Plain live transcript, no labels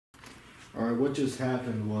Alright, what just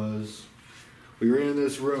happened was we were in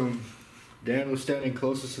this room. Dan was standing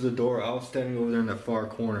closest to the door. I was standing over there in that far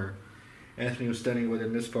corner. Anthony was standing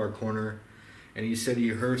within this far corner. And he said he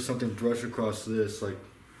heard something brush across this, like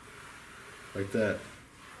that.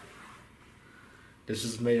 This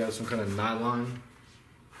is made out of some kind of nylon.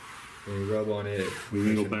 When you rub on it, we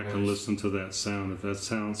can go back and listen to that sound. If that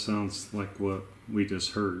sound sounds like what we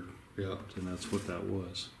just heard, yeah, then that's what that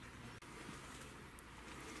was.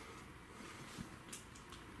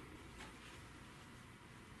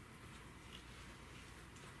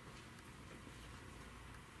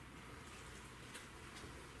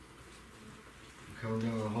 Coming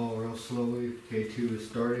down the hall real slowly. K2 is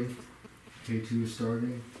starting. K2 is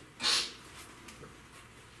starting.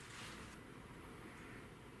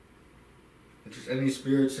 If there's any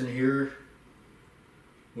spirits in here,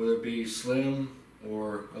 whether it be Slim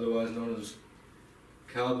or otherwise known as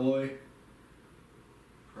Cowboy,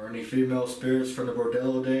 or any female spirits from the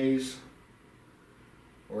bordello days,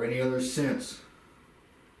 or any other since,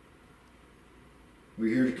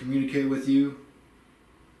 we're here to communicate with you.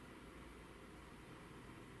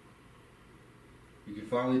 You can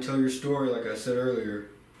finally tell your story, like I said earlier.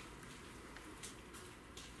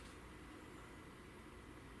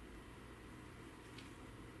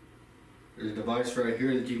 There's a device right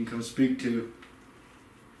here that you can come speak to.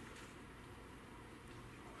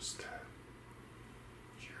 What was that?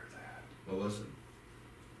 Did you hear that? What was it?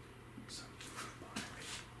 Something behind me.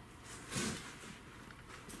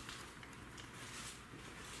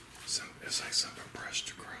 It's like something brushed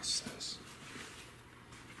across this.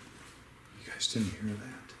 You guys didn't hear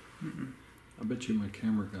that? Mm-mm. I bet you my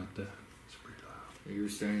camera got that. It's pretty loud. You were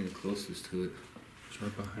standing the closest to it. It's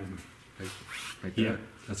right behind me. Like Yeah, that.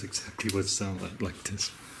 that's exactly what it sounded like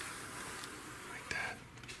this. Like that.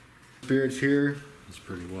 Spirits here. It's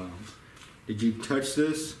pretty wild. Did you touch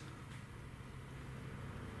this?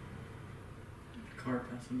 Car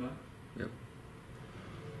passing by. Yep.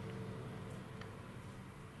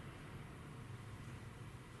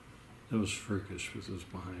 That was freakish because it was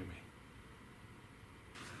behind me.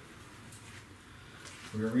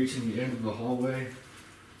 We're reaching the end of the hallway.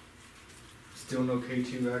 Still no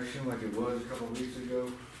K2 action like it was a couple of weeks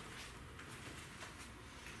ago.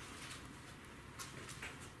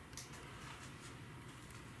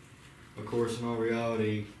 Of course, in all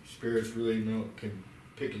reality, spirits really can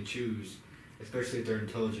pick and choose, especially if they're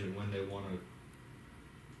intelligent when they want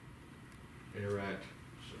to interact.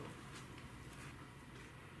 So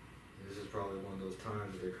this is probably one of those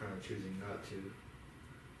times that they're kind of choosing not to.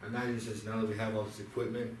 I imagine since now that we have all this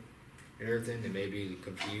equipment and everything, they may be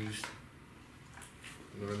confused.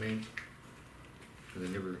 You know what I mean? Because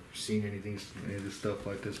they've never seen any of this stuff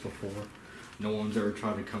like this before. No one's ever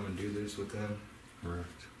tried to come and do this with them. Correct.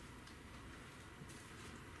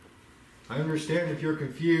 I understand if you're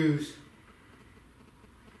confused,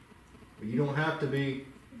 but you don't have to be.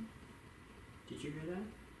 Did you hear that?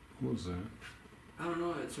 What was that? I don't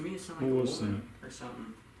know. To me, it sounded like What a was woman or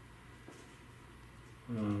something.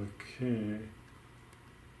 Okay.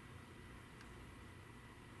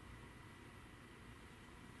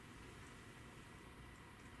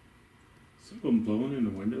 Something blowing in the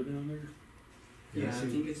window down there? Yeah, Yes, I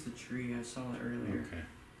think it's the tree. I saw it earlier. Okay.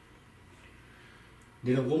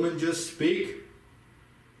 Did a woman just speak?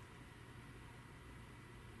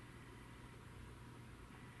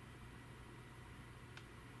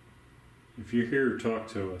 If you're here, talk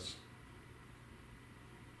to us.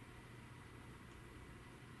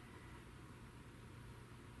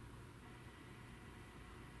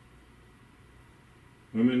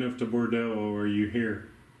 Women of the bordello, are you here?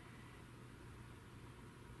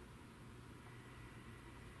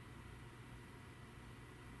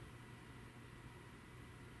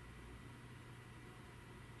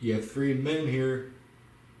 You have 3 men here.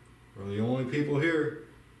 We're the only people here.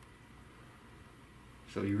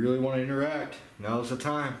 So you really want to interact, now's the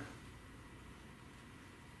time.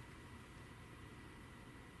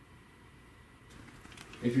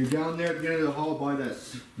 If you're down there at the end of the hall by that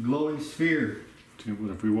glowing sphere. Okay,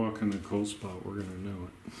 but if we walk in the cold spot, we're gonna know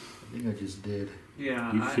it. I think I just did.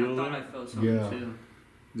 Yeah, You I feel thought that? I felt something Yeah. too.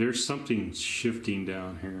 There's something shifting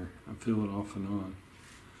down here. I feel it off and on.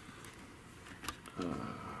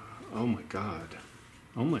 Oh my God.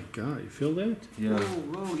 Oh my God, you feel that? Yeah.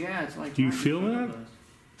 Whoa, yeah, it's like. Do you right in feel front of that? us.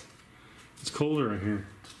 It's colder in here.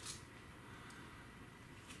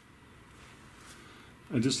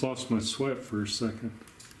 I just lost my sweat for a second.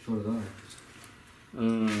 So did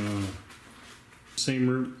I. Same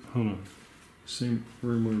room. Hold on. Same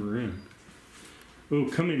room we were in. Oh,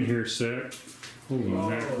 come in here, sec. Holy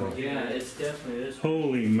mackerel. Yeah, it's definitely this.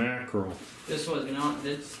 Holy mackerel. This was not.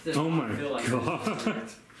 This Oh not my feel like God.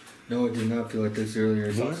 This. No, it did not feel like this earlier.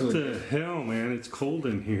 It's What also the hell, man? It's cold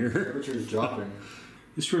in here. temperature's dropping.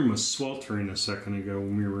 This room was sweltering a second ago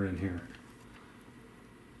when we were in here.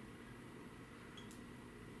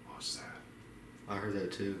 What was that? I heard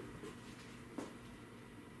that too.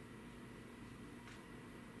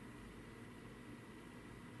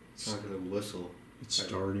 It's like a whistle. It's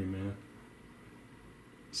starting, man.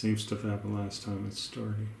 Same stuff happened last time. It's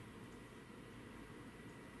starting.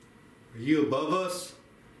 Are you above us?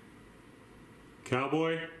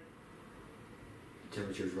 Cowboy?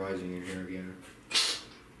 Temperature's rising in here again.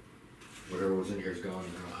 Whatever was in here is gone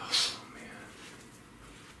now. Oh,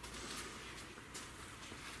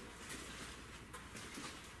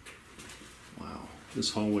 man. Wow.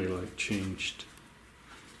 This hallway like changed.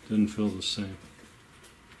 Didn't feel the same.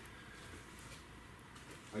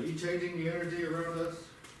 Are you changing the energy around us?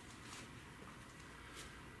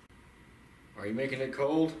 Are you making it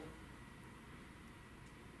cold?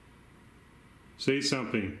 Say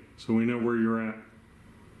something so we know where you're at.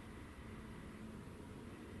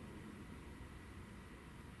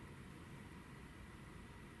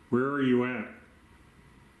 Where are you at?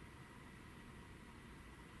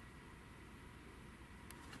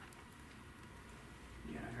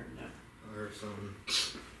 Yeah, I heard that. I heard something.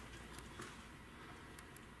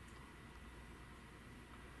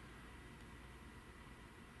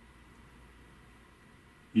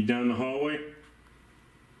 You down the hallway?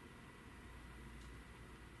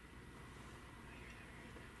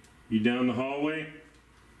 You down the hallway?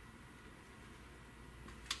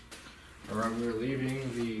 Alright, we're leaving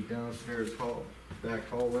the downstairs back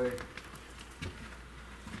hallway.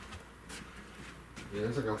 Yeah,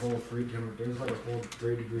 there's like a whole there's like a whole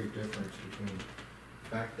 3-degree difference between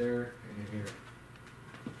back there and in here.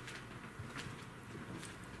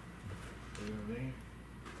 You know what I mean?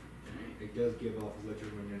 It does give off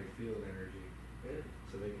electromagnetic field energy.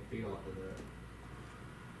 So they can feed off of that.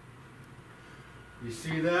 You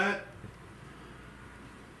see that?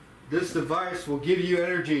 This device will give you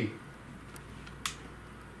energy.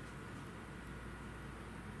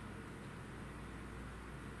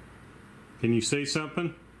 Can you say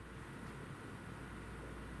something?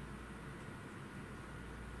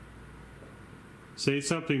 Say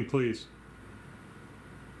something, please.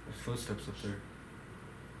 There's footsteps up there.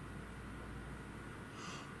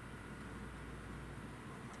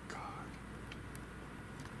 God.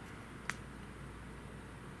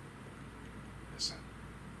 Listen,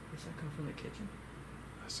 Does that come from the kitchen?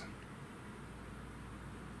 listen.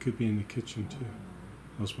 Could be in the kitchen too.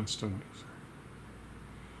 That was my stomach. Sorry.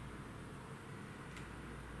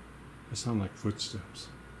 They sound like footsteps.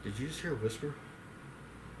 Did you just hear a whisper?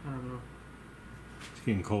 I don't know. It's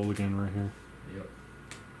getting cold again right here. Yep.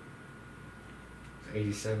 It's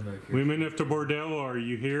 87 back here. Women after Bordello, are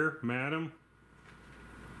you here, madam?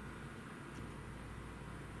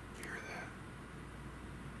 Hear that?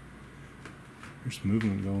 There's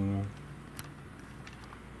movement going on.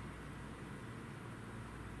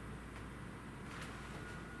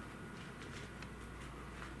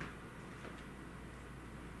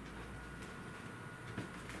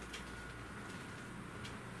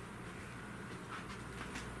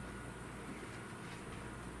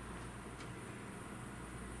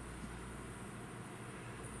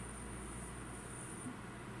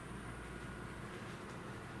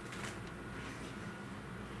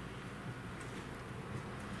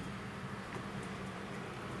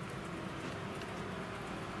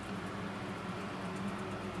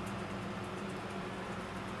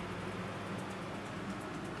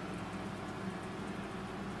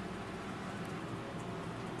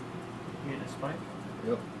 You getting a spike?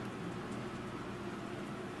 Yep.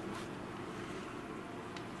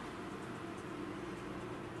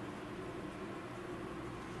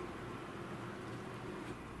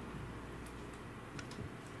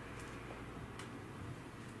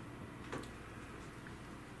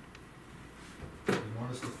 You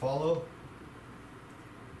want us to follow?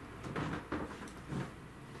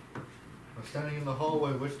 I'm standing in the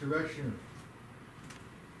hallway. Which direction?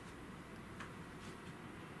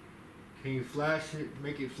 Can you flash it,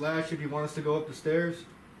 make it flash if you want us to go up the stairs?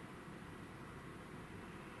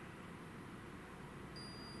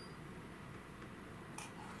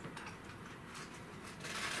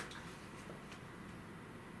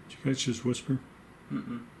 Did you guys just whisper?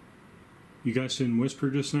 Mm-mm. You guys didn't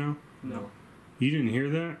whisper just now? No. You didn't hear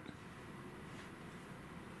that?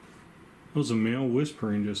 That was a male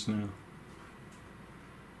whispering just now.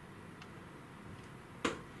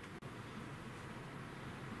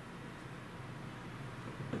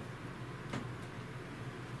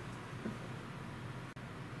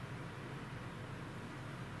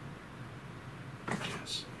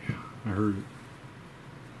 Yes. Yeah. I heard it.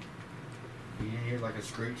 You didn't hear like a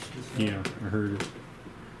screech? Just Yeah, I heard it.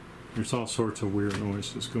 There's all sorts of weird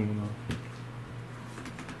noises going on.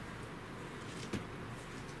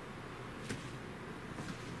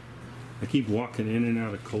 I keep walking in and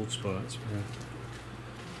out of cold spots, man.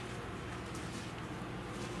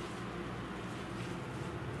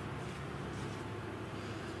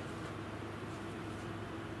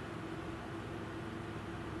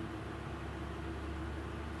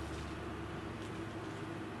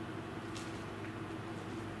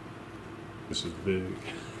 This is big.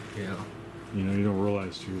 Yeah. You know, you don't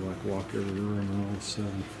realize you like walk every room and all of a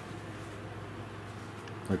sudden.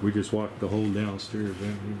 Like we just walked the whole downstairs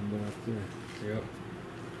and even back there. Yep.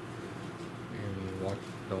 And we walked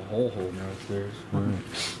the whole downstairs. Right.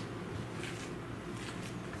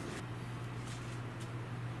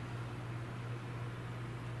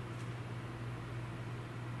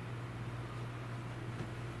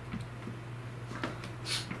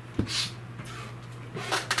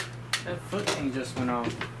 That foot thing just went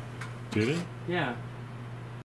off. Did it? Yeah.